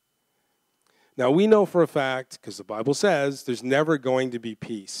agreement. Now, we know for a fact, because the Bible says, there's never going to be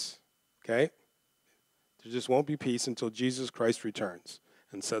peace, okay? There just won't be peace until Jesus Christ returns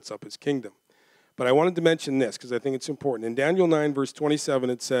and sets up his kingdom. But I wanted to mention this because I think it's important. In Daniel 9, verse 27,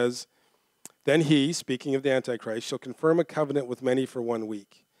 it says, "Then he," speaking of the Antichrist, "shall confirm a covenant with many for 1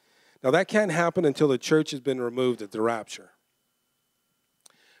 week." Now, that can't happen until the church has been removed at the rapture.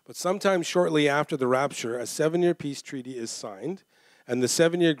 But sometime shortly after the rapture, a 7-year peace treaty is signed, and the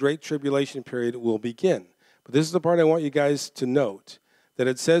 7-year Great Tribulation period will begin. But this is the part I want you guys to note, that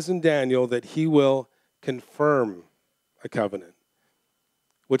it says in Daniel that he will confirm a covenant.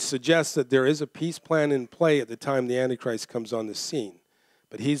 which suggests that there is a peace plan in play at the time the Antichrist comes on the scene.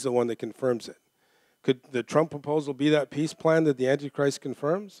 But he's the one that confirms it. Could the Trump proposal be that peace plan that the Antichrist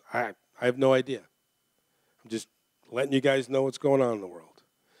confirms? I have no idea. I'm just letting you guys know what's going on in the world.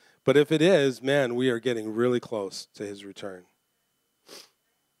 But if it is, man, we are getting really close to his return.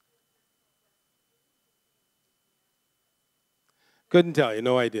 Couldn't tell you,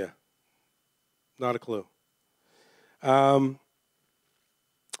 no idea. Not a clue.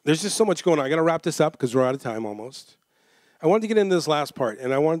 There's just so much going on. I got to wrap this up because we're out of time almost. I wanted to get into this last part,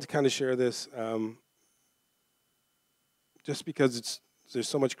 and I wanted to kind of share this just because there's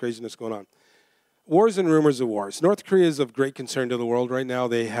so much craziness going on. Wars and rumors of wars. North Korea is of great concern to the world right now.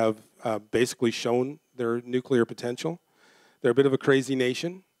 They have basically shown their nuclear potential. They're a bit of a crazy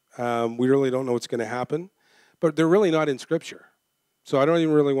nation. We really don't know what's going to happen, but they're really not in Scripture. So I don't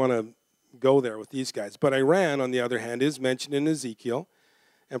even really want to go there with these guys. But Iran, on the other hand, is mentioned in Ezekiel,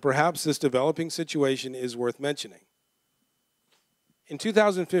 and perhaps this developing situation is worth mentioning. In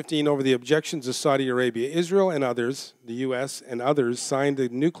 2015, over the objections of Saudi Arabia, Israel and others, the U.S. and others, signed a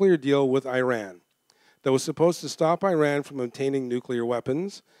nuclear deal with Iran that was supposed to stop Iran from obtaining nuclear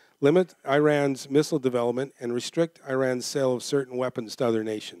weapons, limit Iran's missile development, and restrict Iran's sale of certain weapons to other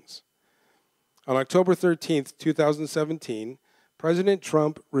nations. On October 13, 2017, President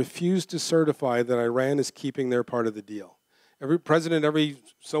Trump refused to certify that Iran is keeping their part of the deal. Every president every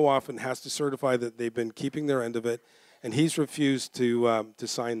so often has to certify that they've been keeping their end of it, and he's refused to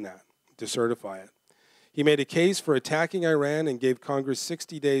sign that, to certify it. He made a case for attacking Iran and gave Congress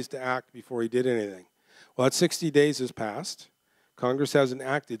 60 days to act before he did anything. Well, that 60 days has passed. Congress hasn't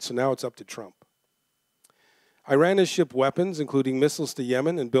acted, so now it's up to Trump. Iran has shipped weapons, including missiles to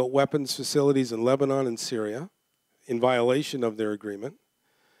Yemen, and built weapons facilities in Lebanon and Syria in violation of their agreement.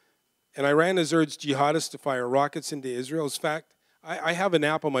 And Iran has urged jihadists to fire rockets into Israel. In fact, I have an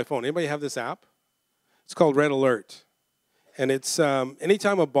app on my phone. Anybody have this app? It's called Red Alert. And it's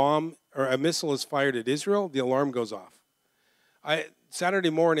anytime a bomb or a missile is fired at Israel, the alarm goes off. Saturday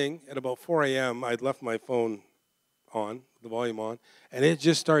morning at about 4 a.m., I'd left my phone on, the volume on, and it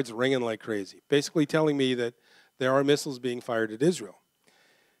just starts ringing like crazy, basically telling me that there are missiles being fired at Israel.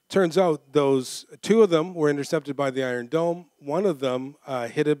 Turns out two of them were intercepted by the Iron Dome. One of them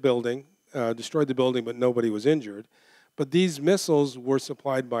hit a building, destroyed the building, but nobody was injured. But these missiles were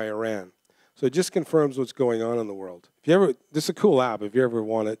supplied by Iran. So it just confirms what's going on in the world. This is a cool app. If you ever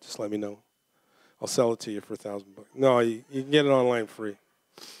want it, just let me know. I'll sell it to you for $1,000. No, you can get it online free.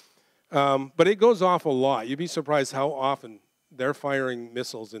 But it goes off a lot. You'd be surprised how often they're firing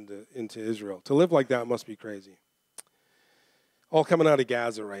missiles into Israel. To live like that must be crazy. All coming out of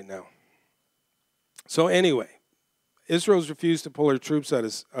Gaza right now. So anyway, Israel's refused to pull her troops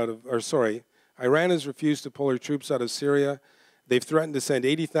Iran has refused to pull her troops out of Syria. They've threatened to send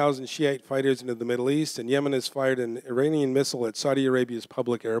 80,000 Shiite fighters into the Middle East, and Yemen has fired an Iranian missile at Saudi Arabia's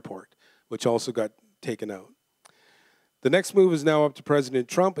public airport, which also got taken out. The next move is now up to President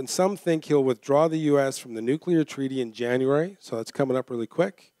Trump, and some think he'll withdraw the U.S. from the nuclear treaty in January, so that's coming up really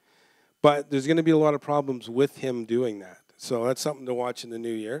quick. But there's going to be a lot of problems with him doing that. So that's something to watch in the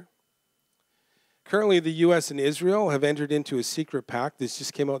new year. Currently, the U.S. and Israel have entered into a secret pact. This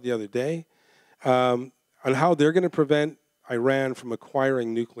just came out the other day on how they're going to prevent Iran from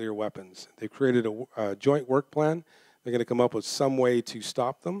acquiring nuclear weapons. They've created a joint work plan. They're going to come up with some way to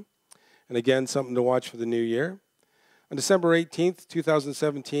stop them. And again, something to watch for the new year. On December 18th,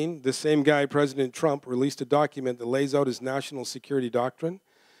 2017, this same guy, President Trump, released a document that lays out his national security doctrine. It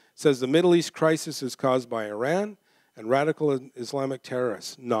says the Middle East crisis is caused by Iran and radical Islamic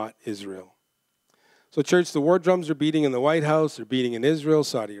terrorists, not Israel. So, church, the war drums are beating in the White House. They're beating in Israel,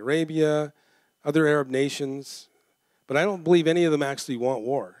 Saudi Arabia, other Arab nations. But I don't believe any of them actually want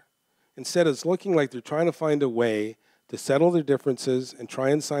war. Instead, it's looking like they're trying to find a way to settle their differences and try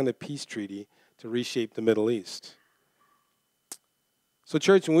and sign a peace treaty to reshape the Middle East. So,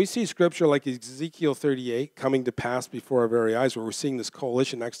 church, when we see scripture like Ezekiel 38 coming to pass before our very eyes, where we're seeing this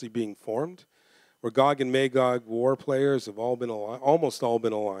coalition actually being formed, where Gog and Magog war players have almost all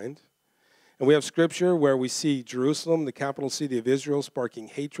been aligned. And we have scripture where we see Jerusalem, the capital city of Israel, sparking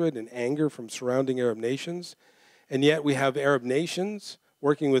hatred and anger from surrounding Arab nations. And yet we have Arab nations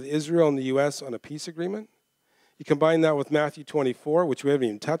working with Israel and the U.S. on a peace agreement. You combine that with Matthew 24, which we haven't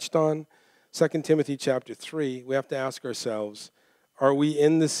even touched on, 2 Timothy chapter 3, we have to ask ourselves, are we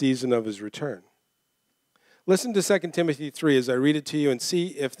in the season of his return? Listen to 2 Timothy 3 as I read it to you and see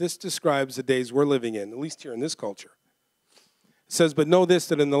if this describes the days we're living in, at least here in this culture. It says, but know this,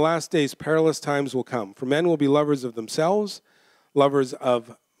 that in the last days perilous times will come. For men will be lovers of themselves, lovers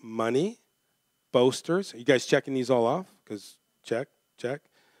of money, boasters. Are you guys checking these all off? Because check.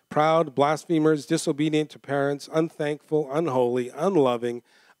 proud, blasphemers, disobedient to parents, unthankful, unholy, unloving,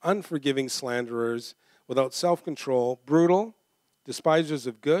 unforgiving slanderers, without self-control, brutal, despisers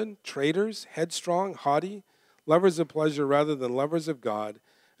of good, traitors, headstrong, haughty, lovers of pleasure rather than lovers of God,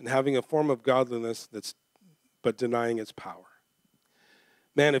 and having a form of godliness but denying its power.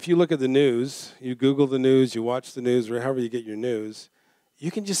 Man, if you look at the news, you Google the news, you watch the news, or however you get your news, you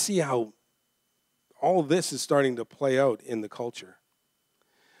can just see how all this is starting to play out in the culture.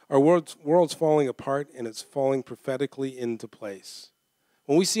 Our world's falling apart, and it's falling prophetically into place.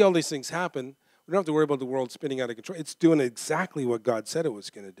 When we see all these things happen, we don't have to worry about the world spinning out of control. It's doing exactly what God said it was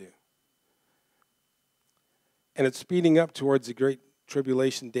going to do. And it's speeding up towards the great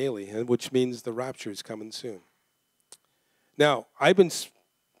tribulation daily, which means the rapture is coming soon. Now, I've been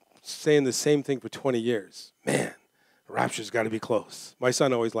saying the same thing for 20 years. Man, the rapture's got to be close. My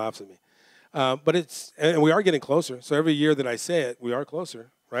son always laughs at me. And we are getting closer. So every year that I say it, we are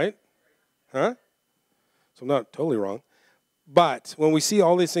closer, right? Huh? So I'm not totally wrong. But when we see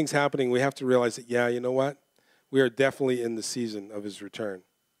all these things happening, we have to realize that, yeah, you know what? We are definitely in the season of his return.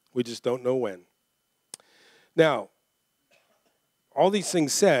 We just don't know when. Now, all these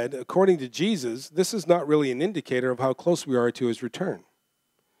things said, according to Jesus, this is not really an indicator of how close we are to his return.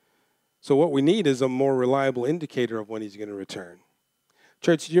 So what we need is a more reliable indicator of when he's going to return.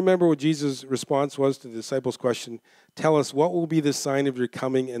 Church, do you remember what Jesus' response was to the disciples' question? Tell us, what will be the sign of your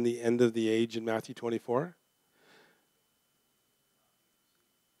coming and the end of the age in Matthew 24?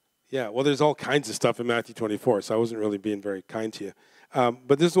 Yeah, well, there's all kinds of stuff in Matthew 24, so I wasn't really being very kind to you.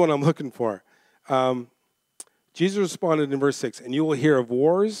 But this is what I'm looking for. Jesus responded in verse 6, and you will hear of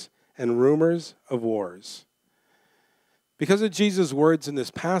wars and rumors of wars. Because of Jesus' words in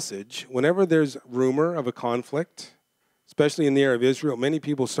this passage, whenever there's rumor of a conflict, especially in the area of Israel, many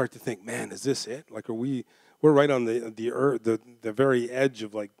people start to think, man, is this it? Like, we're right on the very edge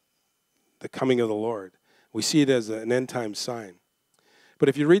of like the coming of the Lord. We see it as an end time sign. But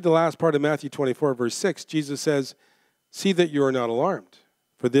if you read the last part of Matthew 24, verse 6, Jesus says, see that you are not alarmed,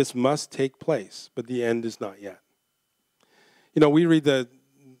 for this must take place, but the end is not yet. You know, we read the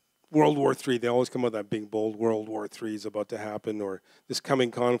World War III. They always come out with that big, bold World War III is about to happen, or this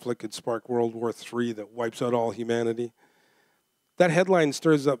coming conflict could spark World War III that wipes out all humanity. That headline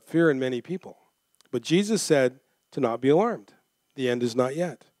stirs up fear in many people. But Jesus said to not be alarmed. The end is not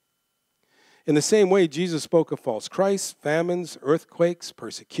yet. In the same way, Jesus spoke of false Christs, famines, earthquakes,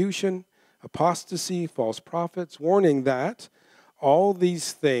 persecution, apostasy, false prophets, warning that all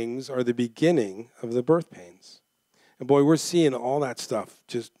these things are the beginning of the birth pains. And boy, we're seeing all that stuff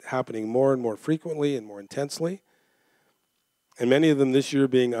just happening more and more frequently and more intensely. And many of them this year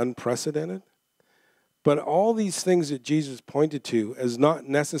being unprecedented. But all these things that Jesus pointed to as not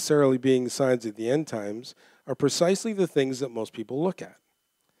necessarily being signs of the end times are precisely the things that most people look at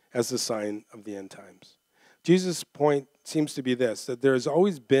as the sign of the end times. Jesus' point seems to be this, that there has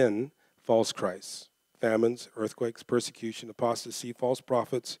always been false Christs, famines, earthquakes, persecution, apostasy, false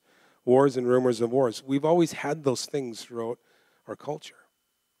prophets, wars and rumors of wars. We've always had those things throughout our culture.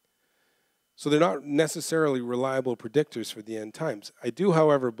 So they're not necessarily reliable predictors for the end times. I do,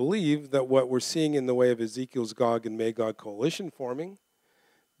 however, believe that what we're seeing in the way of Ezekiel's Gog and Magog coalition forming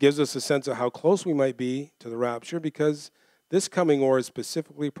gives us a sense of how close we might be to the rapture, because this coming war is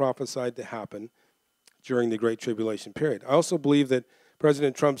specifically prophesied to happen during the Great Tribulation period. I also believe that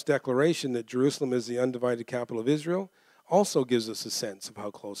President Trump's declaration that Jerusalem is the undivided capital of Israel also gives us a sense of how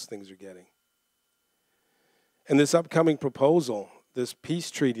close things are getting. And this upcoming proposal, this peace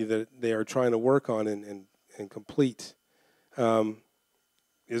treaty that they are trying to work on and complete,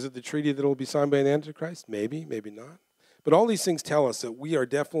 is it the treaty that will be signed by the Antichrist? Maybe, maybe not. But all these things tell us that we are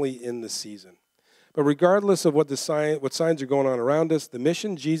definitely in the season. But regardless of what signs are going on around us, the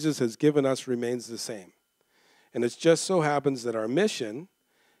mission Jesus has given us remains the same. And it just so happens that our mission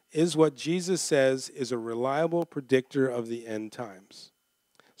is what Jesus says is a reliable predictor of the end times.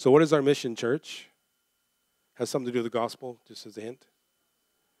 So what is our mission, church? Has something to do with the gospel, just as a hint.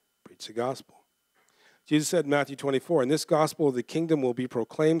 Preach the gospel. Jesus said in Matthew 24, and this gospel of the kingdom will be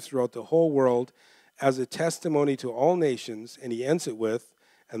proclaimed throughout the whole world as a testimony to all nations, and he ends it with,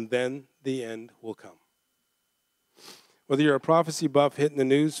 and then the end will come. Whether you're a prophecy buff hitting the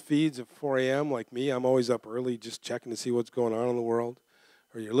news feeds at 4 a.m. like me, I'm always up early just checking to see what's going on in the world,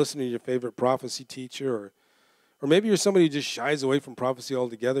 or you're listening to your favorite prophecy teacher, or maybe you're somebody who just shies away from prophecy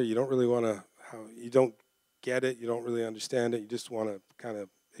altogether. You don't really want to, you don't get it, you don't really understand it, you just want to kind of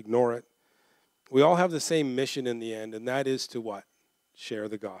ignore it. We all have the same mission in the end, and that is to what? Share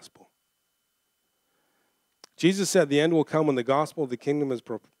the gospel. Jesus said the end will come when the gospel of the kingdom has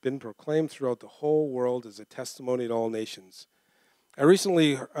been proclaimed throughout the whole world as a testimony to all nations. I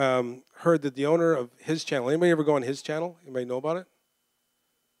recently heard that the owner of his channel, anybody ever go on his channel? Anybody know about it?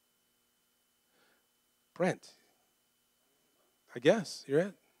 Brent, I guess, you're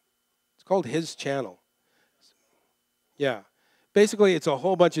it. It's called His Channel. Yeah. Basically, it's a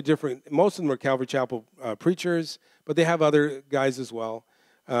whole bunch of different, most of them are Calvary Chapel preachers, but they have other guys as well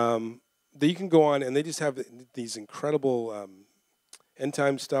that you can go on, and they just have these incredible end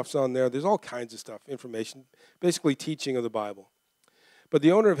time stuffs on there. There's all kinds of stuff, information, basically teaching of the Bible. But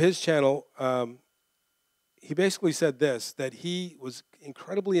the owner of his channel, he basically said this, that he was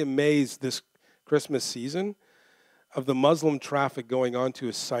incredibly amazed this Christmas season of the Muslim traffic going onto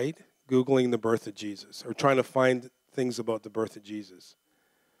his site, Googling the birth of Jesus, or trying to find things about the birth of Jesus.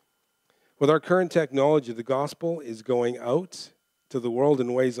 With our current technology, the gospel is going out to the world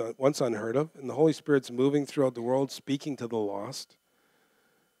in ways once unheard of, and the Holy Spirit's moving throughout the world, speaking to the lost.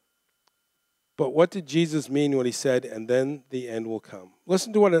 But what did Jesus mean when he said, and then the end will come?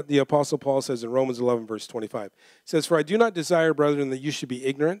 Listen to what the Apostle Paul says in Romans 11, verse 25. He says, for I do not desire, brethren, that you should be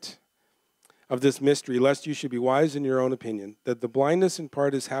ignorant of this mystery, lest you should be wise in your own opinion, that the blindness in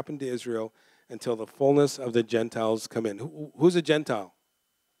part has happened to Israel until the fullness of the Gentiles come in. Who's a Gentile?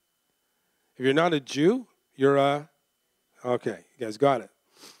 If you're not a Jew, you're a... Okay, you guys got it.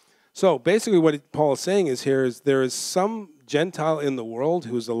 So basically what Paul is saying is there is some Gentile in the world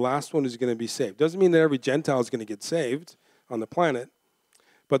who is the last one who's going to be saved. Doesn't mean that every Gentile is going to get saved on the planet,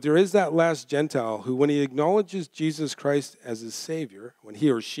 but there is that last Gentile who, when he acknowledges Jesus Christ as his Savior, when he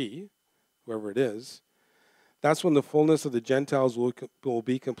or she, whoever it is, that's when the fullness of the Gentiles will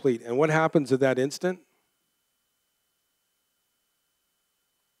be complete. And what happens at that instant?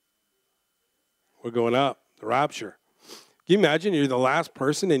 We're going up, the rapture. Can you imagine you're the last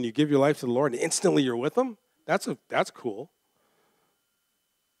person and you give your life to the Lord and instantly you're with him? That's cool.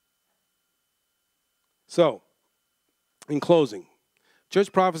 So, in closing,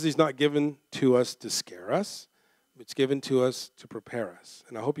 church prophecy is not given to us to scare us. It's given to us to prepare us.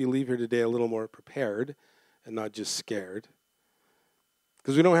 And I hope you leave here today a little more prepared and not just scared.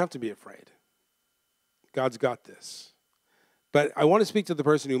 Because we don't have to be afraid. God's got this. But I want to speak to the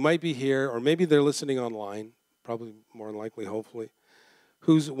person who might be here, or maybe they're listening online, probably more than likely, hopefully,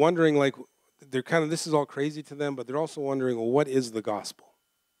 who's wondering, like, they're kind of, this is all crazy to them, but they're also wondering, well, what is the gospel?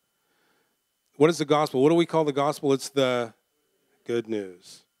 What is the gospel? What do we call the gospel? It's the good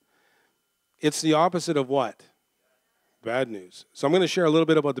news. It's the opposite of what? Bad news. So I'm going to share a little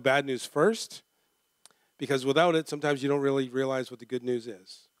bit about the bad news first, because without it, sometimes you don't really realize what the good news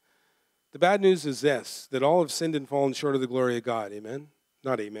is. The bad news is this, that all have sinned and fallen short of the glory of God. Amen?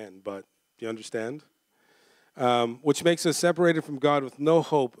 Not amen, but do you understand? Which makes us separated from God with no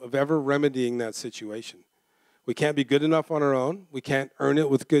hope of ever remedying that situation. We can't be good enough on our own. We can't earn it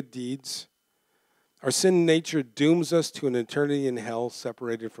with good deeds. Our sin nature dooms us to an eternity in hell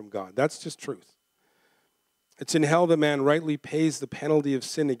separated from God. That's just truth. It's in hell that man rightly pays the penalty of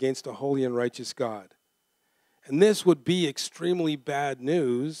sin against a holy and righteous God. And this would be extremely bad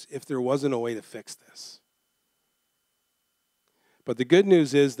news if there wasn't a way to fix this. But the good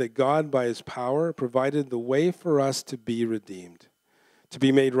news is that God, by his power, provided the way for us to be redeemed, to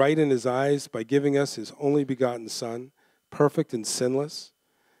be made right in his eyes by giving us his only begotten Son, perfect and sinless,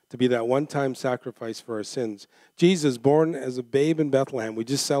 to be that one-time sacrifice for our sins. Jesus, born as a babe in Bethlehem, we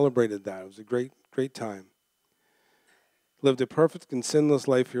just celebrated that. It was a great, great time. Lived a perfect and sinless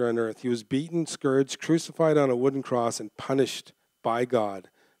life here on earth. He was beaten, scourged, crucified on a wooden cross, and punished by God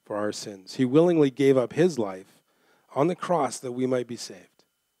for our sins. He willingly gave up his life on the cross that we might be saved.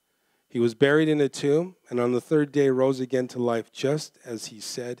 He was buried in a tomb, and on the third day rose again to life, just as he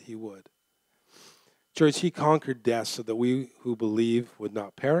said he would. Church, he conquered death so that we who believe would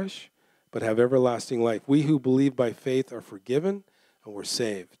not perish, but have everlasting life. We who believe by faith are forgiven and we're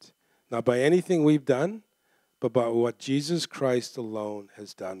saved. Not by anything we've done, but by what Jesus Christ alone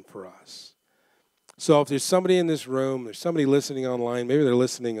has done for us. So if there's somebody in this room, there's somebody listening online, maybe they're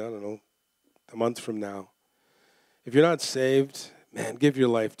listening, I don't know, a month from now. If you're not saved, man, give your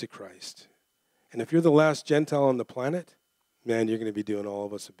life to Christ. And if you're the last Gentile on the planet, man, you're going to be doing all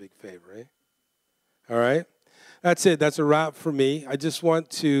of us a big favor, eh? All right? That's it. That's a wrap for me. I just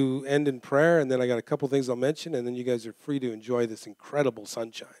want to end in prayer, and then I got a couple things I'll mention, and then you guys are free to enjoy this incredible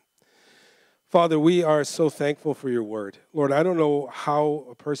sunshine. Father, we are so thankful for your word. Lord, I don't know how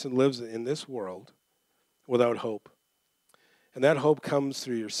a person lives in this world without hope. And that hope comes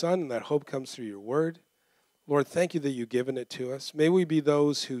through your Son, and that hope comes through your word. Lord, thank you that you've given it to us. May we be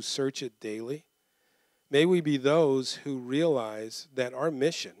those who search it daily. May we be those who realize that our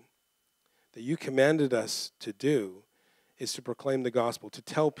mission that you commanded us to do is to proclaim the gospel, to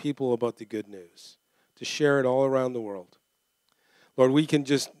tell people about the good news, to share it all around the world. Lord, we can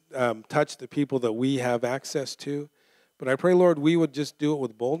just touch the people that we have access to. But I pray, Lord, we would just do it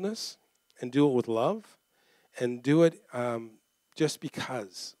with boldness and do it with love and do it just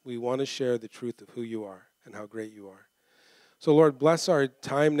because we want to share the truth of who you are and how great you are. So, Lord, bless our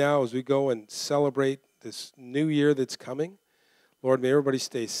time now as we go and celebrate this new year that's coming. Lord, may everybody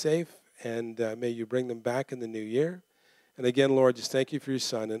stay safe, and may you bring them back in the new year. And again, Lord, just thank you for your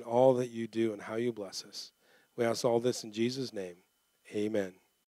Son and all that you do and how you bless us. We ask all this in Jesus' name. Amen.